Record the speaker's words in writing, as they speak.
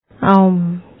ओम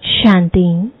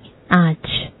शांति। आज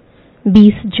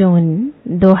 20 जून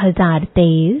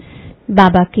 2023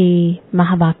 बाबा के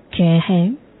महावाक्य है।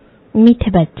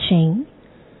 मीठे बच्चे,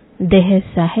 देह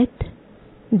सहित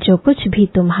जो कुछ भी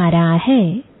तुम्हारा है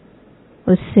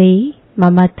उससे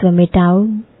ममत्व मिटाओ,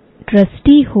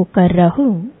 ट्रस्टी होकर रहो।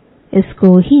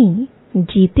 इसको ही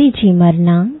जीते जी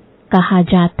मरना कहा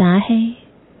जाता है।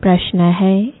 प्रश्न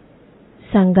है,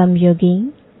 संगम योगी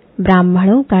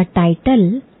ब्राह्मणों का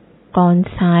टाइटल कौन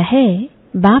सा है?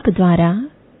 बाप द्वारा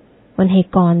उन्हें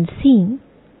कौन सी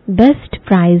बेस्ट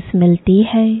प्राइज मिलती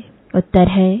है? उत्तर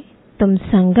है, तुम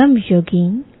संगम योगी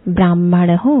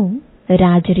ब्राह्मण हो,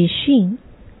 राज ऋषि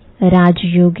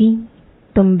राजयोगी।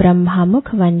 तुम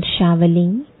ब्रह्मामुख वंशावली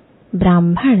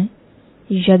ब्राह्मण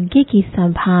यज्ञ की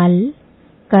संभाल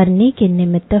करने के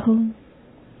निमित्त हो।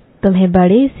 तुम्हें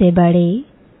बड़े से बड़े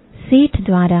सेठ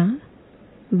द्वारा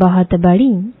बहुत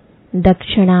बड़ी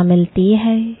दक्षिणा मिलती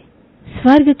है।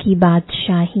 स्वर्ग की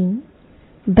बादशाही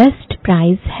बेस्ट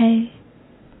प्राइज है।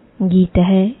 गीत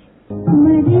है,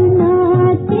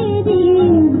 मरना तेरी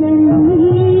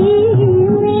गली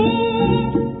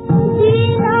में,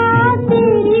 जीना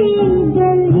तेरी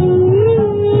गली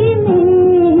में,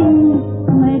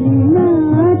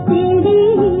 मरना तेरी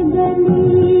गली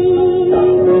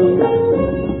में,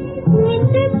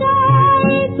 मिट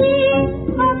जाएगी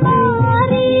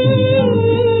हमारी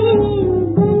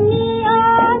दुनिया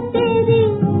तेरी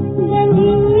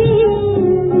गली में,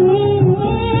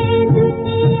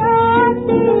 दुनिया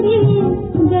तेरी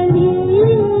गली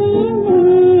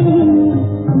में,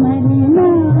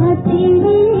 मरना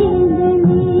तेरी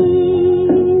गली।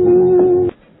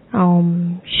 ओम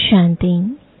शांति।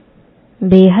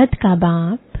 बेहद का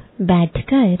बाप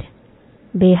बैठकर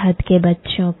बेहद के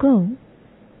बच्चों को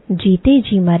जीते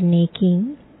जी मरने की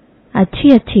अच्छी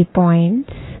अच्छी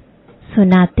पॉइंट्स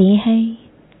सुनाते हैं।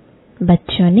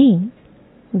 बच्चों ने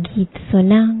गीत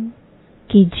सुना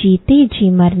कि जीते जी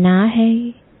मरना है।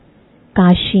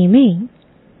 काशी में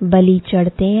बलि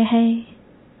चढ़ते हैं,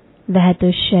 वह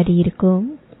तो शरीर को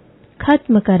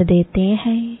खत्म कर देते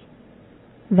हैं।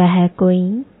 वह कोई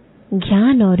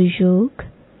ज्ञान और योग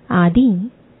आदि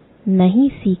नहीं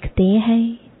सीखते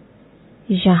हैं।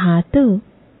 यहाँ तो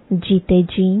जीते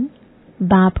जी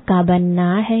बाप का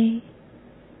बनना है।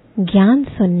 ज्ञान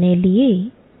सुनने लिए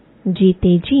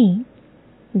जीते जी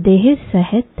देह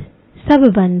सहित सब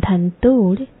बंधन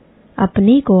तोड़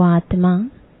अपने को आत्मा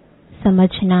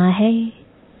समझना है।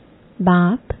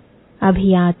 बाप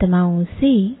अभी आत्माओं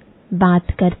से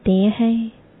बात करते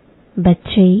हैं।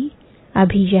 बच्चे,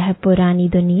 अभी यह पुरानी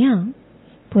दुनिया,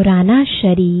 पुराना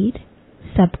शरीर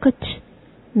सब कुछ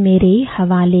मेरे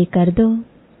हवाले कर दो।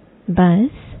 बस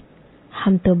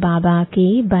हम तो बाबा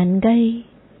के बन गए।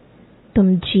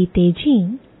 तुम जीते जी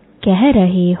कह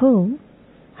रहे हो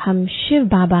हम शिव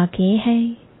बाबा के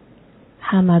हैं।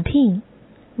 हम अभी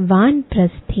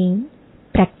वानप्रस्थी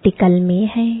प्रैक्टिकल में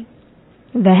हैं।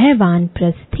 वह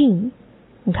वानप्रस्थी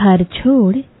घर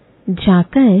छोड़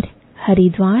जाकर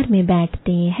हरिद्वार में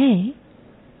बैठते हैं,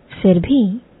 फिर भी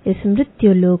इस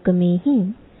मृत्यु लोक में ही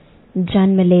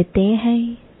जन्म लेते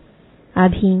हैं।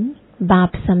 अभी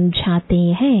बाप समझाते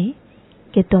हैं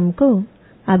कि तुमको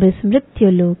अब इस मृत्यु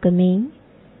लोक में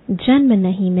जन्म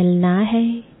नहीं मिलना है।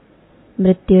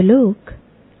 मृत्युलोक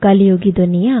कलयुगी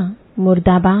दुनिया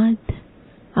मुर्दाबाद,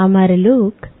 अमर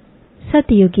लोक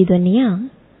सतयुगी दुनिया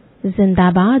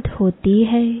जिंदाबाद होती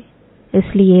है।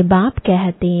 इसलिए बाप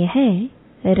कहते हैं,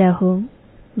 रहो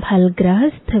भल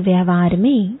गृहस्थ व्यवहार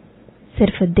में,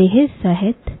 सिर्फ देह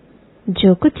सहित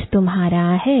जो कुछ तुम्हारा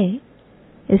है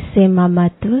इससे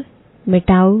ममत्व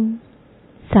मिटाओ।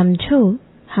 समझो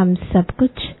हम सब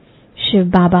कुछ शिव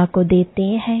बाबा को देते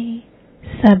हैं।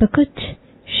 सब कुछ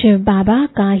शिव बाबा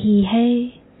का ही है।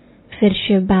 फिर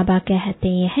शिव बाबा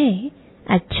कहते हैं,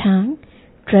 अच्छा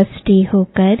ट्रस्टी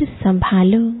होकर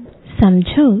संभालो।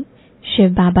 समझो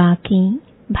शिव बाबा की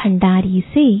भंडारी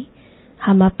से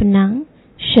हम अपना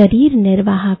शरीर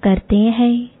निर्वाह करते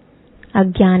हैं।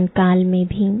 अज्ञान काल में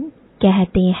भी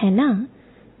कहते हैं ना,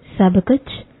 सब कुछ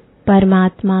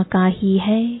परमात्मा का ही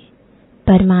है,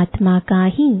 परमात्मा का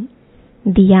ही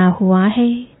दिया हुआ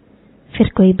है। फिर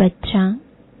कोई बच्चा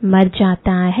मर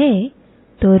जाता है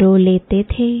तो रो लेते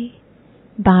थे।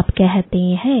 बाप कहते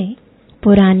हैं,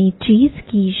 पुरानी चीज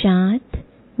की याद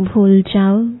भूल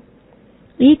जाओ,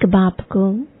 एक बाप को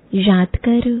याद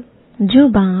करो। जो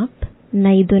बाप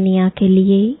नई दुनिया के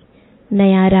लिए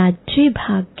नया राज्य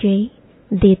भाग्य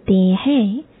देते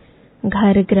हैं,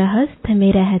 घर गृहस्थ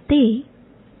में रहते,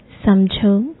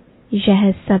 समझो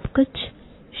यह सब कुछ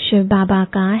शिव बाबा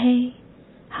का है।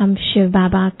 हम शिव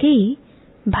बाबा के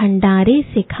भंडारे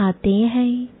से खाते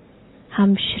हैं।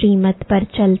 हम श्रीमत पर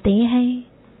चलते हैं।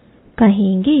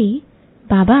 कहेंगे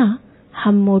बाबा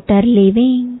हम मोटर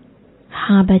लेवें।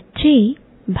 हाँ बच्चे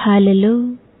भाल लो।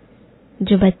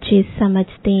 जो बच्चे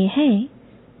समझते हैं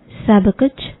सब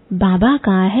कुछ बाबा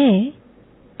का है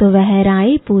तो वह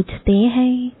राय पूछते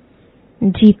हैं।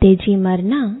 जीते जी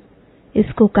मरना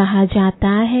इसको कहा जाता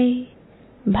है।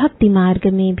 भक्ति मार्ग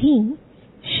में भी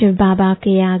शिव बाबा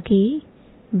के आगे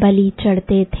बलि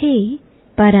चढ़ते थे,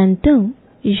 परंतु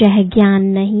यह ज्ञान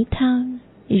नहीं था।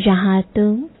 यहाँ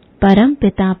तो परम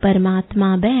पिता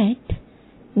परमात्मा बैठ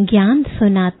ज्ञान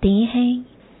सुनाते हैं।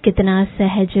 कितना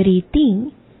सहज रीति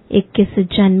 21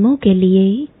 जन्मों के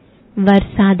लिए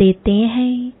वर्षा देते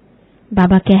हैं।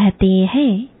 बाबा कहते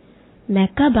हैं मैं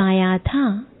कब आया था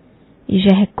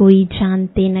यह कोई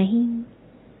जानते नहीं।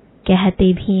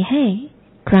 कहते भी हैं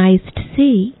क्राइस्ट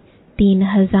से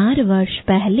 3000 वर्ष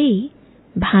पहले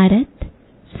भारत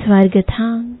स्वर्ग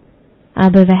था।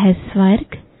 अब वह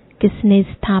स्वर्ग किसने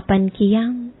स्थापन किया?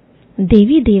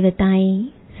 देवी देवताएं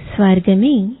स्वर्ग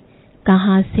में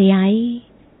कहाँ से आए?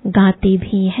 गाते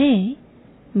भी हैं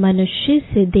मनुष्य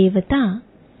से देवता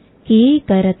किए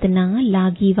करत ना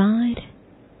लागिवार।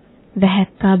 वह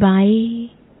कब आए?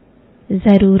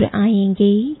 जरूर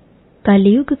आएंगे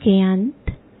कलयुग के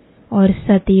अंत और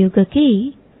सतयुग के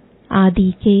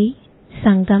आदि के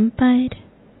संगम पर।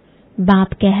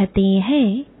 बाप कहते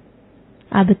हैं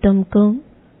अब तुमको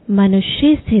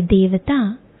मनुष्य से देवता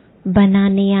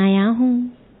बनाने आया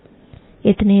हूँ।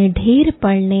 इतने ढेर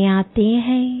पढ़ने आते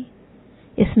हैं,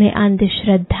 इसमें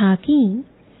अंधश्रद्धा की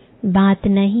बात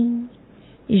नहीं।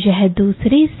 यह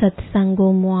दूसरे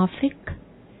सत्संगों मुआफिक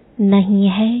नहीं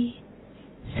है।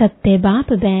 सत्य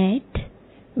बाप बैठ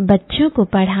बच्चों को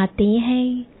पढ़ाते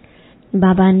हैं।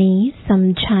 बाबा ने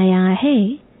समझाया है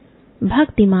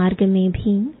भक्ति मार्ग में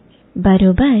भी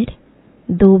बरोबर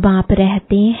 2 बाप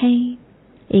रहते हैं।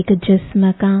 एक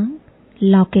जिस्म का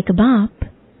लौकिक बाप,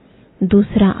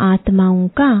 दूसरा आत्माओं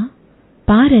का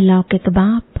पारलौकिक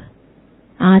बाप।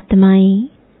 आत्माएं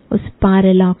उस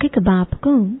पारलौकिक बाप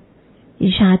को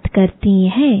याद करती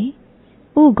हैं।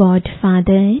 ओ गॉड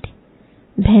फादर,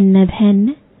 भिन्न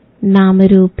भिन्न नाम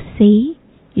रूप से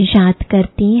याद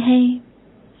करती हैं।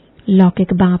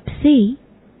 लौकिक बाप से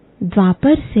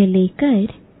द्वापर से लेकर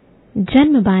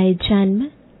जन्म बाय जन्म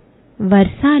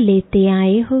वर्षा लेते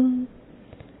आए हो।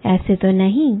 ऐसे तो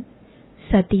नहीं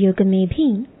सतयुग में भी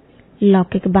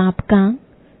लौकिक बाप का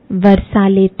वर्षा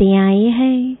लेते आए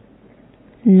हैं।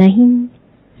 नहीं,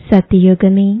 सतयुग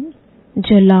में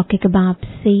जो लौकिक बाप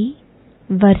से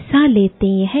वर्षा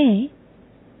लेते हैं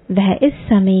वह इस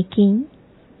समय की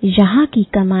यहाँ की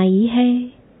कमाई है।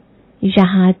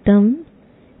 यहाँ तुम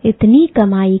इतनी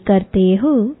कमाई करते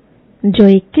हो जो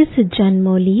 21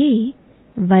 जन्मों लिए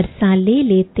वर्षा ले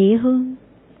लेते हो।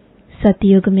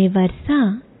 सतयुग में वर्षा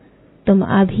तुम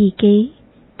अभी के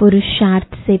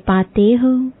पुरुषार्थ से पाते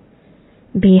हो।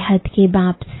 बेहद के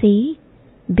बाप से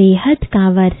बेहद का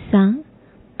वर्षा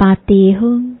पाते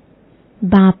हो।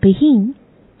 बाप ही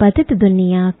पतित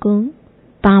दुनिया को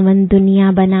पावन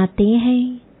दुनिया बनाते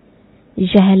हैं।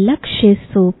 यह लक्ष्य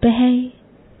सोप है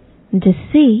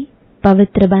जिससे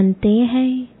पवित्र बनते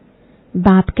हैं।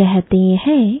 बाप कहते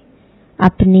हैं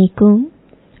अपने को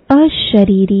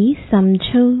अशरीरी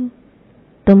समझो।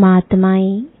 तुम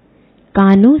आत्माएं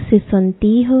कानों से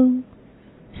सुनती हो।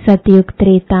 सतयुग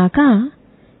त्रेता का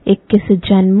 21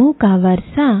 जन्मों का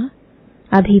वर्षा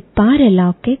अभी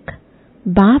पारलौकिक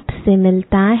बाप से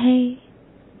मिलता है।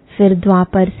 फिर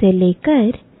द्वापर से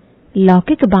लेकर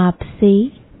लौकिक बाप से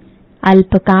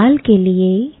अल्पकाल के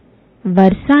लिए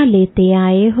वर्षा लेते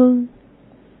आए हो।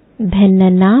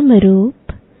 भिन्न नाम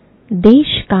रूप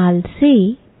देश काल से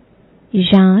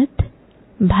याद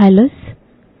भलुस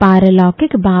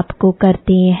पारलौकिक बाप को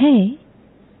करते हैं।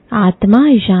 आत्मा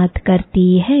याद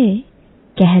करती है,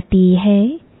 कहती है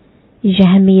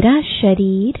यह मेरा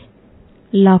शरीर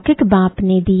लौकिक बाप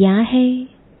ने दिया है।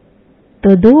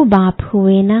 तो 2 बाप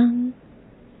हुए ना।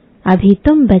 अभी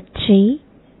तुम बच्चे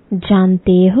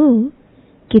जानते हो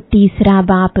कि तीसरा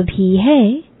बाप भी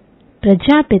है,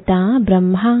 प्रजापिता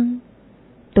ब्रह्मा।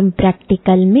 तुम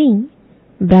प्रैक्टिकल में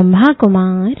ब्रह्मा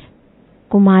कुमार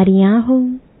कुमारियां हो।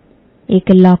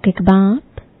 एक लौकिक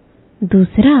बाप,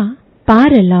 दूसरा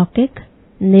पारलौकिक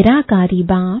निराकारी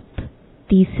बाप,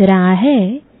 तीसरा है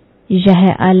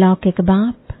यह अलौकिक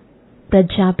बाप।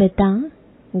 प्रजापिता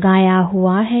गाया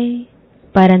हुआ है,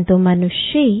 परंतु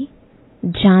मनुष्य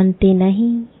जानते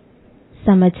नहीं।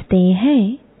 समझते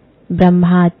हैं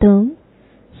ब्रह्मा तो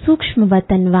सूक्ष्म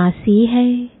वतनवासी है।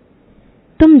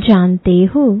 तुम जानते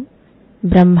हो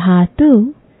ब्रह्मा तो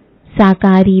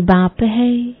साकारी बाप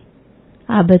है।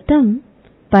 अब तुम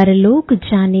परलोक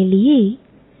जाने लिए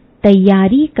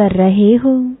तैयारी कर रहे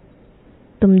हो।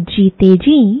 तुम जीते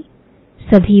जी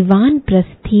सभी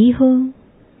वानप्रस्थी हो।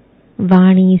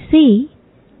 वाणी से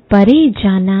परे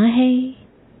जाना है,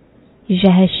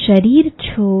 यह शरीर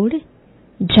छोड़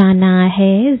जाना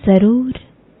है जरूर।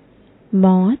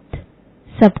 मौत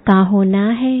सबका होना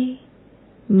है।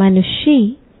 मनुष्य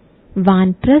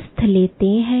वानप्रस्थ लेते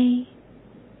हैं,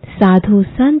 साधु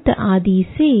संत आदि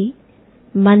से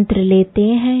मंत्र लेते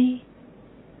हैं,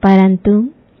 परंतु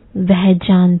वह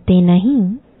जानते नहीं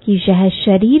कि यह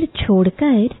शरीर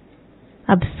छोड़कर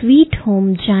अब स्वीट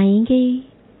होम जाएंगे।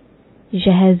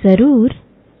 यह जरूर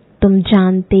तुम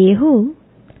जानते हो।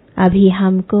 अभी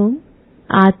हमको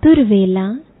आतुर वेला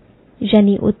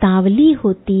यानी उतावली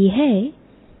होती है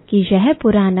कि यह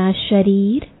पुराना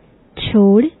शरीर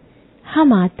छोड़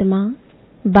हम आत्मा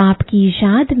बाप की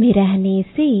याद में रहने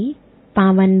से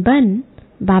पावन बन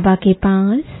बाबा के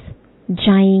पास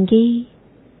जाएंगे।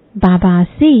 बाबा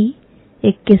से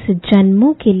 21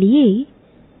 जन्मों के लिए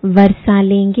वर्षा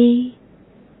लेंगे।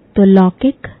 तो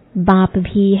लौकिक बाप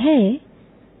भी है,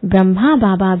 ब्रह्मा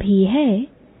बाबा भी है,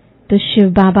 तो शिव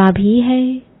बाबा भी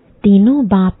है। तीनों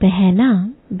बाप है ना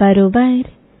बरोबर।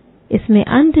 इसमें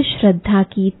अंधश्रद्धा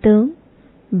की तो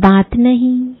बात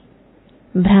नहीं।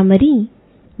 भ्रमरी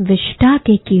विष्ठा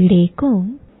के कीड़े को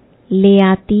ले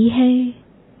आती है,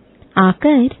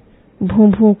 आकर भूं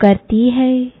भूं करती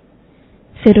है।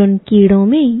 फिर उन कीड़ों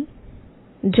में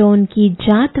जो उनकी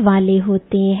जात वाले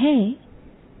होते हैं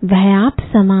वह आप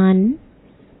समान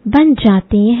बन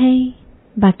जाते हैं।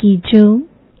 बाकी जो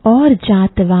और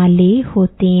जात वाले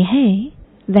होते हैं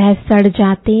वह सड़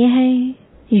जाते हैं।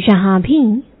 यहाँ भी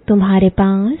तुम्हारे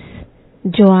पास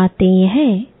जो आते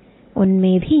हैं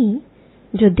उनमें भी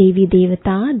जो देवी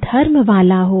देवता धर्म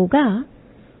वाला होगा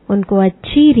उनको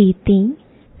अच्छी रीति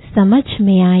समझ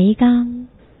में आएगा,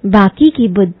 बाकी की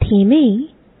बुद्धि में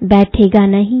बैठेगा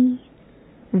नहीं।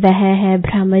 वह है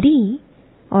भ्रमरी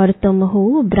और तुम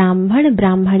हो ब्राह्मण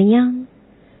ब्राह्मणियां।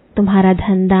 तुम्हारा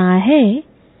धंधा है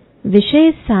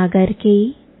विषय सागर के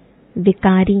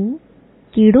विकारी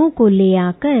कीड़ों को ले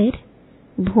आकर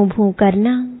भूं भूं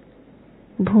करना।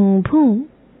 भूं भूं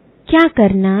क्या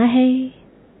करना है?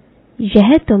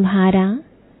 यह तुम्हारा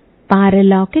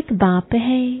पारलौकिक बाप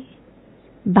है।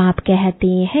 बाप कहते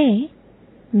हैं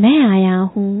मैं आया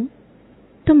हूँ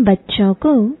तुम बच्चों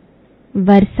को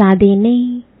वर्षा देने।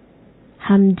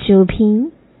 हम जो भी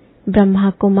ब्रह्मा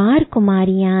कुमार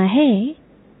कुमारियां हैं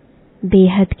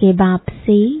बेहद के बाप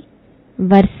से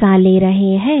वर्षा ले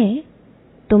रहे हैं।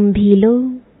 तुम भी लो।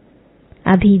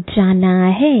 अभी जाना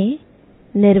है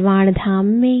निर्वाण धाम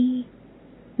में,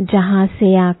 जहाँ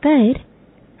से आकर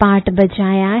पाट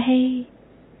बजाया है।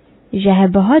 यह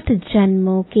बहुत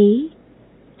जन्मों के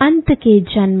अंत के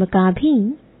जन्म का भी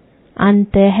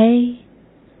अंत है।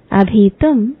 अभी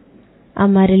तुम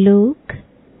अमरलोक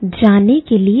जाने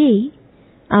के लिए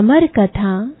अमर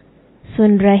कथा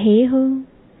सुन रहे हो।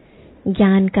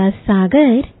 ज्ञान का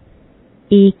सागर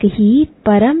एक ही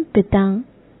परम पिता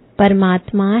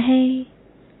परमात्मा है।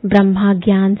 ब्रह्मा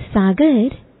ज्ञान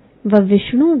सागर व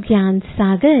विष्णु ज्ञान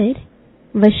सागर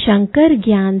व शंकर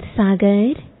ज्ञान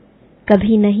सागर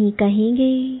कभी नहीं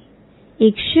कहेंगे।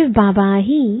 एक शिव बाबा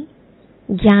ही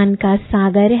ज्ञान का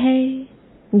सागर है।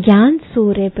 ज्ञान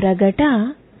सूर्य प्रगटा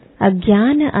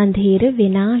अज्ञान अंधेर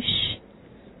विनाश।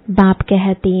 बाप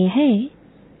कहते हैं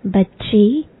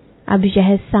बच्चे अब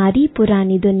यह सारी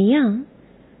पुरानी दुनिया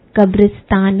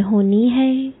कब्रिस्तान होनी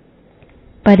है,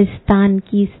 परिस्तान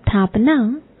की स्थापना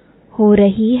हो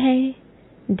रही है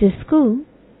जिसको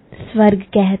स्वर्ग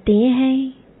कहते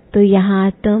हैं। तो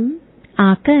यहाँ तुम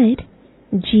आकर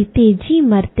जीते जी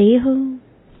मरते हो।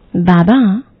 बाबा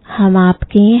हम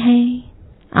आपके हैं।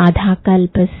 आधा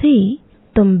कल्प से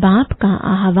तुम बाप का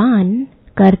आह्वान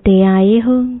करते आए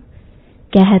हो।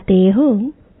 कहते हो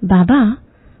बाबा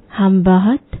हम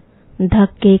बहुत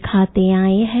धक्के खाते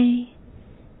आए हैं।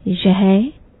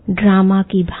 यह ड्रामा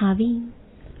की भावी।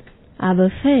 अब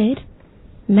फिर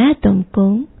मैं तुमको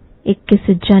 21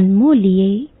 जन्मों लिए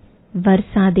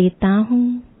वर्षा देता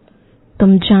हूँ।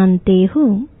 तुम जानते हो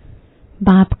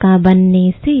बाप का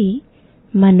बनने से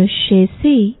मनुष्य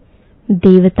से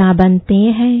देवता बनते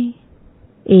हैं।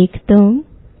 एक तो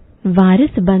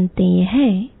वारिस बनते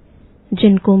हैं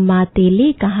जिनको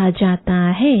मातेले कहा जाता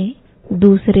है,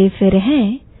 दूसरे फिर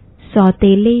हैं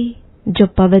सौतेले जो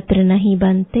पवित्र नहीं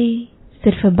बनते,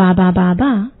 सिर्फ बाबा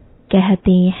बाबा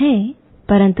कहते हैं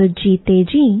परंतु जीते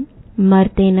जी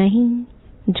मरते नहीं।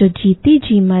 जो जीते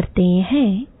जी मरते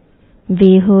हैं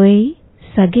वे होए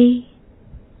सगे,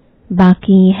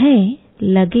 बाकी हैं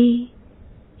लगे।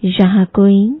 यहाँ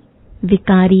कोई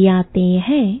विकारी आते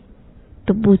हैं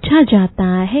तो पूछा जाता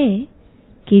है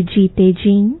कि जीते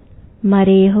जी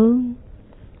मरे हो,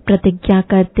 प्रतिज्ञा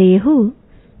करते हो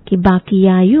कि बाकी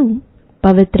आयु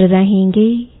पवित्र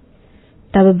रहेंगे।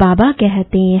 तब बाबा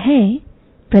कहते हैं,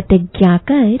 प्रतिज्ञा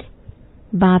कर,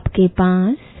 बाप के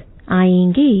पास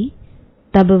आएंगे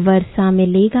तब वर्षा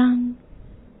मिलेगा।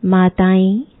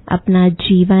 माताएं अपना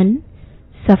जीवन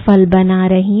सफल बना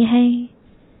रही हैं।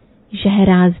 यह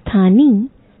राजधानी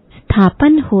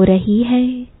स्थापन हो रही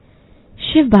है।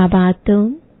 शिव बाबा तो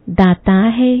दाता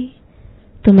है।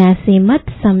 तुम ऐसे मत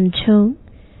समझो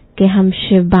कि हम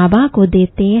शिव बाबा को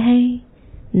देते हैं।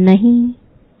 नहीं,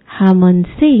 हम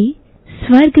उनसे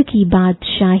स्वर्ग की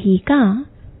बादशाही का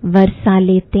वर्षा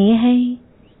लेते हैं।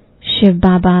 शिव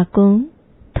बाबा को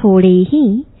थोड़े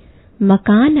ही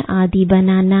मकान आदि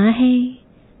बनाना है,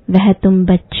 वह तुम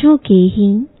बच्चों के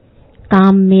ही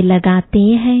काम में लगाते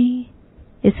हैं।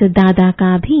 इस दादा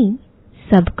का भी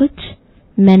सब कुछ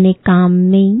मैंने काम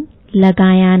में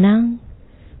लगाया ना,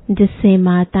 जिससे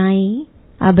माताएं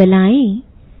अबलाएं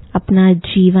अपना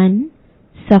जीवन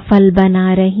सफल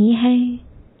बना रही हैं।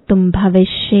 तुम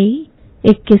भविष्य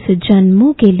 21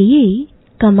 जन्मों के लिए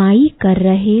कमाई कर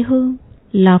रहे हो।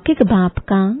 लौकिक बाप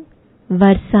का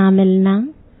वर्षा मिलना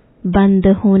बंद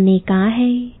होने का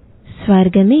है।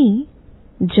 स्वर्ग में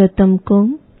जो तुमको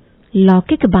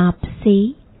लौकिक बाप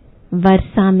से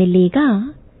वर्षा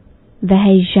मिलेगा, वह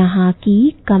यहाँ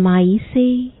की कमाई से।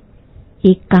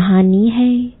 एक कहानी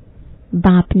है।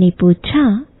 बाप ने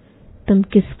पूछा, तुम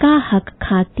किसका हक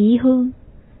खाती हो?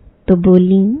 तो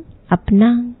बोली,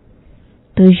 अपना।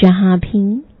 तो यहाँ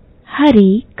भी हर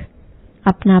एक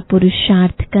अपना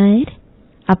पुरुषार्थ कर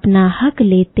अपना हक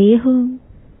लेते हो।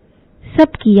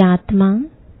 सबकी आत्मा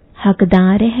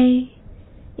हकदार है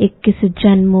 21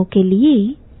 जन्मों के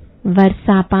लिए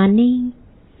वर्षा पाने।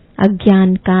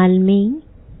 अज्ञान काल में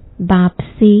बाप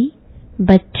से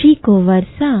बच्ची को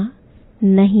वर्षा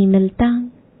नहीं मिलता,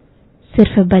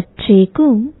 सिर्फ बच्चे को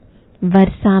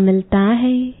वर्षा मिलता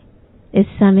है। इस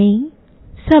समय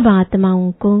सब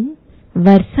आत्माओं को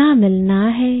वर्षा मिलना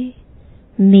है,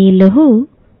 मेल हो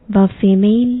व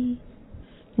फीमेल।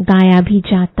 गाया भी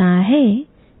जाता है,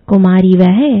 कुमारी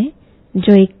वह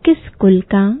जो 21 कुल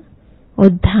का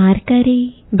उद्धार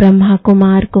करे। ब्रह्मा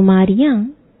कुमार कुमारियां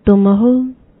तुम हो।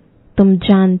 तुम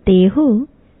जानते हो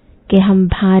कि हम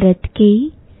भारत के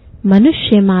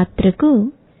मनुष्य मात्र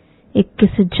को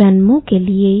 21 जन्मों के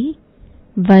लिए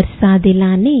वर्षा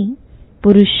दिलाने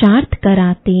पुरुषार्थ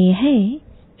कराते हैं।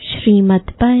 श्रीमत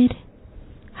पर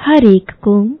हर एक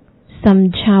को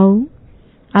समझाओ,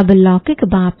 अब लौकिक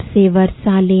बाप से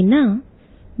वर्षा लेना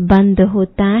बंद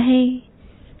होता है।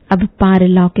 अब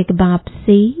पारलौकिक बाप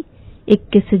से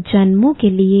 21 जन्मों के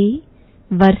लिए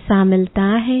वर्षा मिलता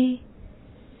है।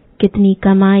 कितनी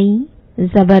कमाई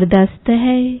जबरदस्त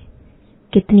है,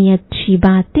 कितनी अच्छी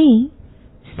बातें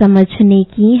समझने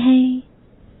की हैं।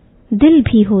 दिल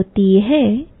भी होती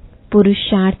है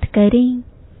पुरुषार्थ करें,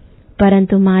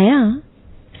 परंतु माया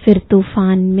फिर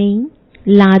तूफान में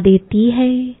ला देती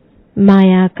है।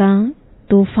 माया का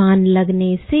तूफान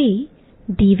लगने से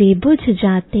दीवे बुझ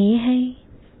जाते हैं।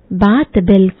 बात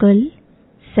बिल्कुल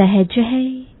सहज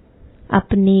है।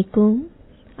 अपने को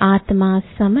आत्मा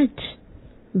समझ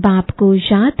बाप को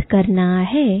याद करना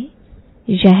है।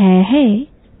 यह है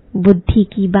बुद्धि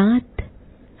की बात।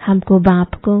 हमको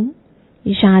बाप को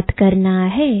याद करना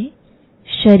है,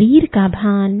 शरीर का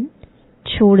भान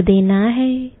छोड़ देना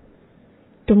है।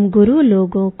 तुम गुरु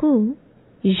लोगों को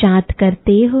याद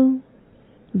करते हो।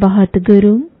 बहुत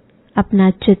गुरु अपना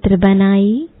चित्र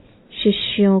बनाए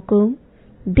शिष्यों को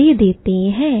दे देते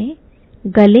हैं,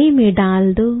 गले में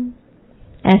डाल दो।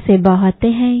 ऐसे बहुत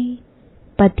हैं।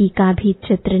 पति का भी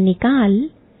चित्र निकाल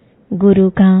गुरु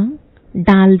का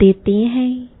डाल देते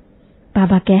हैं।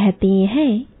 बाबा कहते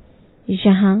हैं,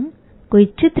 यहाँ कोई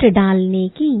चित्र डालने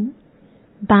की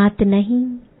बात नहीं,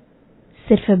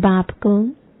 सिर्फ बाप को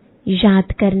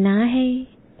याद करना है।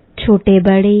 छोटे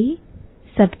बड़े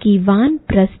सबकी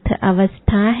वानप्रस्थ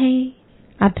अवस्था है।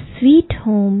 अब स्वीट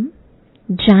होम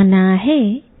जाना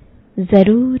है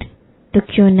जरूर, तो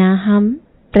क्यों ना हम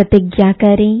प्रतिज्ञा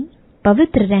करें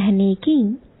पवित्र रहने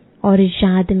की और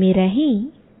याद में रहें,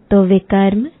 तो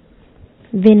विकर्म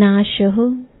विनाश हो।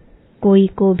 कोई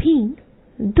को भी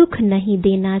दुख नहीं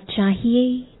देना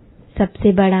चाहिए।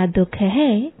 सबसे बड़ा दुख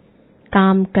है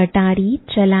काम कटारी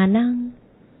चलाना।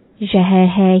 यह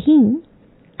है ही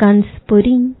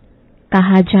कंसपुरी।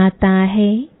 कहा जाता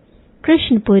है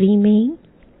कृष्णपुरी में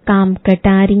काम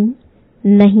कटारी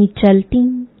नहीं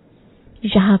चलती,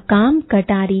 यहाँ काम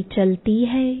कटारी चलती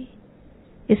है,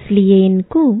 इसलिए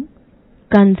इनको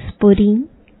कंसपुरी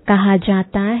कहा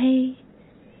जाता है।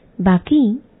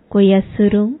 बाकी कोई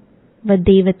असुरों व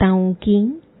देवताओं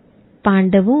की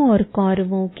पांडवों और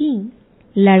कौरवों की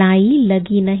लड़ाई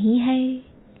लगी नहीं है,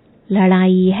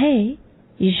 लड़ाई है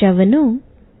यवनों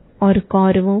और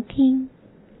कौरवों की।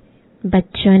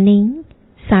 बच्चों ने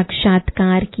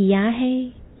साक्षात्कार किया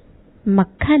है,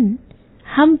 मक्खन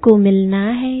हमको मिलना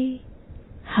है,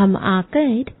 हम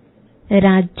आकर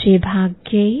राज्य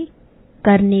भाग्य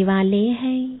करने वाले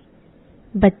हैं।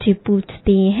 बच्चे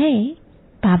पूछते हैं,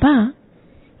 बाबा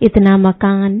इतना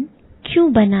मकान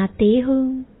क्यों बनाते हो?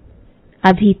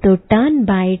 अभी तो टर्न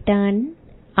बाय टर्न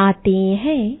आते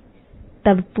हैं,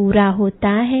 तब पूरा होता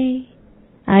है।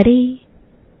 अरे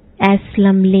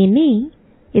एस्लम लेने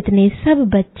इतने सब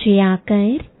बच्चे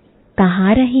आकर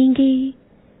कहाँ रहेंगे?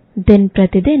 दिन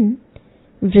प्रतिदिन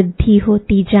वृद्धि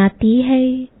होती जाती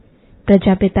है।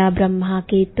 प्रजापिता ब्रह्मा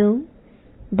के तो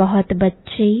बहुत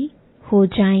बच्चे हो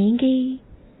जाएंगे।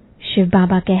 शिव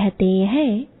बाबा कहते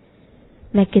हैं,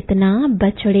 मैं कितना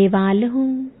बछड़ेवाल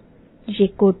हूँ, ये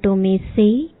कोटों में से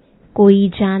कोई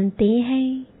जानते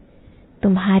हैं।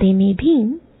 तुम्हारे में भी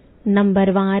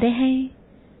नंबरवार है,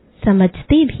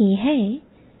 समझते भी हैं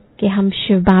कि हम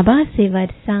शिव बाबा से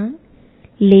वर्षा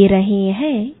ले रहे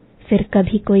हैं। फिर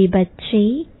कभी कोई बच्चे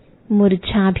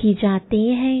मुरझा भी जाते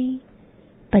हैं।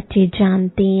 बच्चे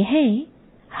जानते हैं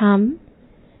हम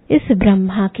इस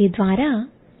ब्रह्मा के द्वारा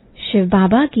शिव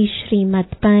बाबा की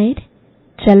श्रीमत पर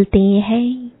चलते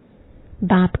हैं।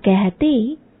 बाप कहते,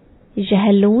 यह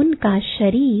लोन का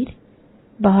शरीर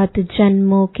बहुत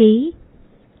जन्मों के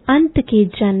अंत के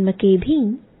जन्म के भी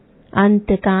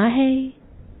अंत का है।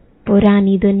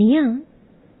 पुरानी दुनिया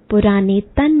पुराने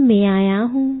तन में आया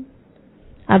हूँ,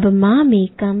 अब माँ में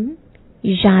कम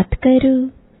याद करो।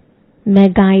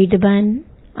 मैं गाइड बन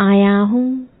आया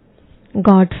हूँ।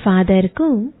 गॉडफादर को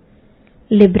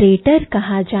लिबरेटर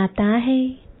कहा जाता है।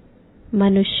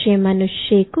 मनुष्य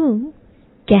मनुष्य को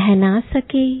कह ना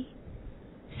सके,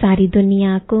 सारी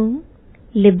दुनिया को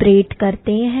लिबरेट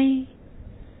करते हैं।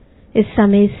 इस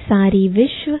समय सारी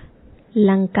विश्व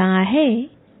लंका है,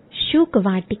 शोक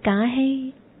वाटिका है।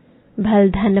 भल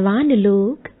धनवान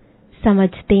लोग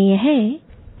समझते हैं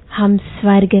हम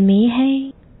स्वर्ग में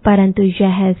हैं, परंतु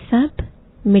यह सब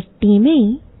मिट्टी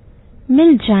में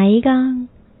मिल जाएगा।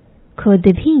 खुद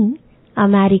भी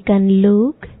अमेरिकन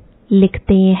लोग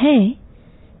लिखते हैं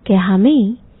कि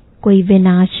हमें कोई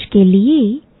विनाश के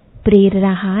लिए प्रेर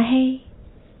रहा है,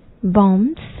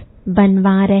 बॉम्ब्स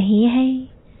बनवा रहे हैं।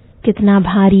 कितना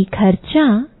भारी खर्चा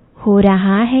हो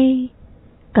रहा है।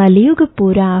 कलयुग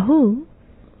पूरा हो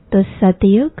तो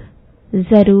सतयुग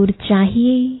जरूर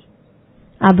चाहिए।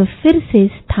 अब फिर से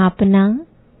स्थापना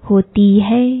होती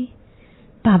है।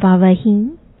 बाबा वही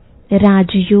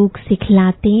राजयोग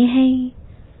सिखलाते हैं।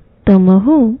 तुम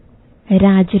हो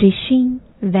राज ऋषि,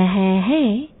 वह है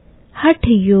हठ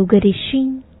योग ऋषि।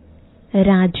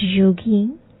 राजयोगी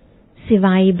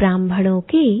सिवाय ब्राह्मणों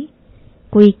के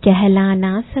कोई कहला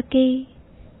ना सके।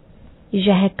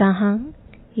 यह कहाँ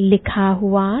लिखा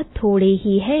हुआ थोड़े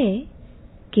ही है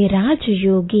कि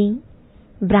राजयोगी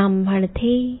ब्राह्मण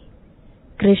थे।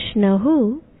 कृष्ण हो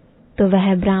तो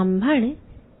वह ब्राह्मण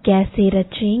कैसे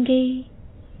रचेंगे?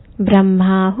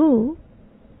 ब्रह्मा हो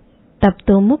तब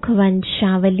तो मुख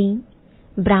वंशावली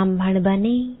ब्राह्मण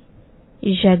बने।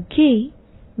 यज्ञ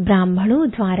ब्राह्मणों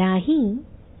द्वारा ही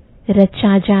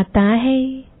रचा जाता है।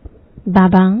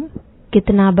 बाबा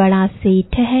कितना बड़ा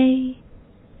सेठ है,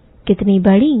 कितनी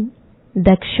बड़ी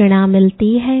दक्षिणा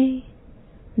मिलती है।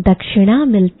 दक्षिणा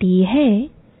मिलती है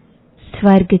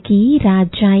स्वर्ग की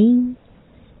राजाई।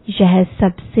 यह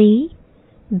सबसे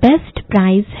बेस्ट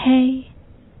प्राइज है।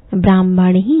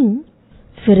 ब्राह्मण ही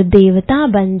फिर देवता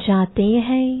बन जाते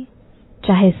हैं।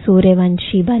 चाहे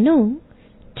सूर्यवंशी बनो,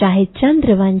 चाहे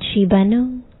चंद्रवंशी बनो।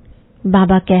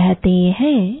 बाबा कहते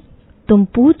हैं, तुम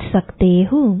पूछ सकते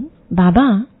हो, बाबा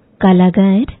कल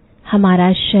अगर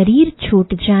हमारा शरीर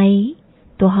छूट जाए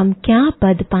तो हम क्या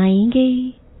पद पाएंगे?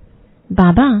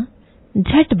 बाबा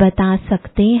झट बता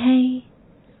सकते हैं,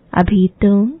 अभी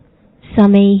तो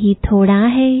समय ही थोड़ा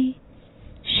है।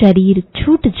 शरीर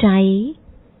छूट जाए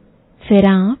फिर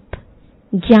आप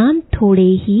ज्ञान थोड़े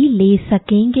ही ले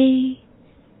सकेंगे।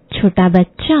 छोटा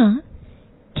बच्चा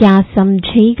क्या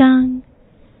समझेगा?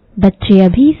 बच्चे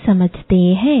अभी समझते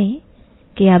हैं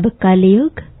कि अब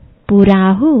कलयुग पूरा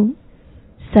हो,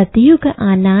 सतयुग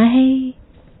आना है।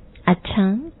 अच्छा,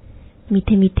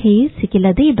 मीठे मीठे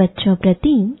सिकिलदे बच्चों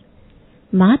प्रति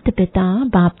माता पिता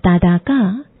बाप दादा का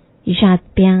याद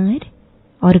प्यार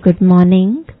और गुड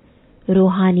मॉर्निंग।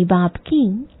 रूहानी बाप की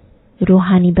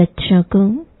रूहानी बच्चों को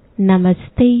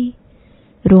नमस्ते।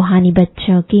 रूहानी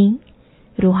बच्चों की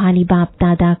रूहानी बाप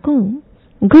दादा को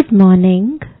गुड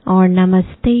मॉर्निंग और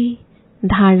नमस्ते।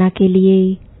 धारणा के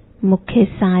लिए मुख्य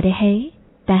सार है,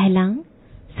 पहला,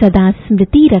 सदा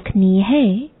स्मृति रखनी है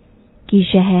कि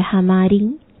यह हमारी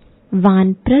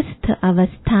वानप्रस्थ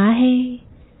अवस्था है।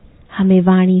 हमें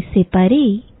वाणी से परे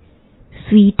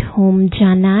स्वीट होम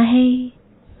जाना है,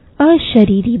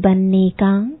 अशरीरी बनने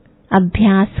का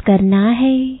अभ्यास करना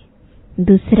है।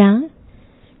 दूसरा,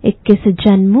 21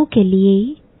 जन्मों के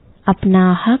लिए अपना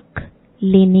हक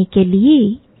लेने के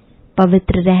लिए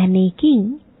पवित्र रहने की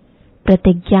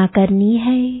प्रतिज्ञा करनी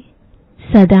है।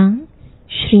 सदा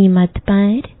श्रीमत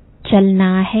पर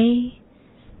चलना है,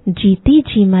 जीते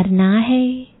जी मरना है।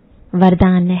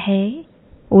 वरदान है,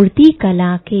 उड़ती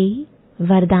कला के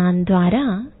वरदान द्वारा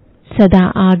सदा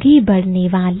आगे बढ़ने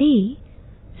वाले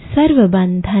सर्व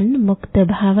बंधन मुक्त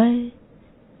भव।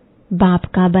 बाप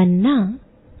का बनना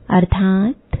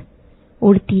अर्थात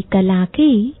उड़ती कला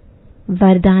के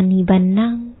वरदानी बनना।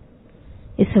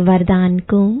 इस वरदान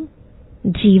को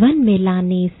जीवन में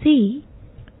लाने से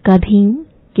कभी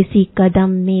किसी कदम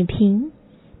में भी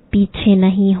पीछे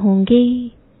नहीं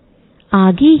होंगे,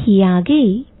 आगे ही आगे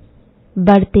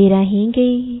बढ़ते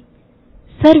रहेंगे।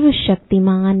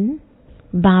 सर्वशक्तिमान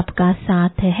बाप का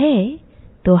साथ है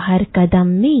तो हर कदम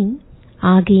में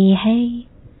आगे है।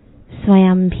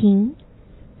 स्वयं भी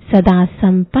सदा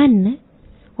संपन्न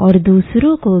और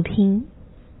दूसरों को भी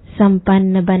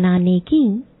संपन्न बनाने की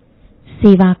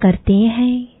सेवा करते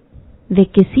हैं। वे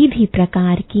किसी भी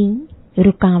प्रकार की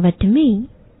रुकावट में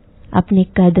अपने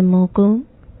कदमों को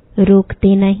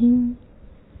रोकते नहीं।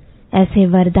 ऐसे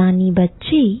वरदानी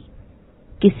बच्चे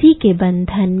किसी के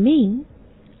बंधन में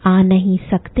आ नहीं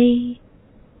सकते,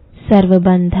 सर्व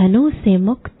बंधनों से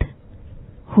मुक्त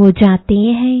हो जाते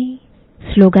हैं।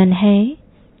 स्लोगन है,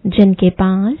 जिनके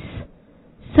पास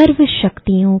सर्व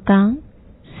शक्तियों का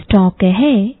स्टॉक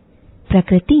है,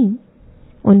 प्रकृति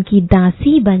उनकी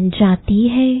दासी बन जाती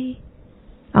है।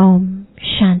 ओम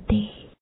शांति।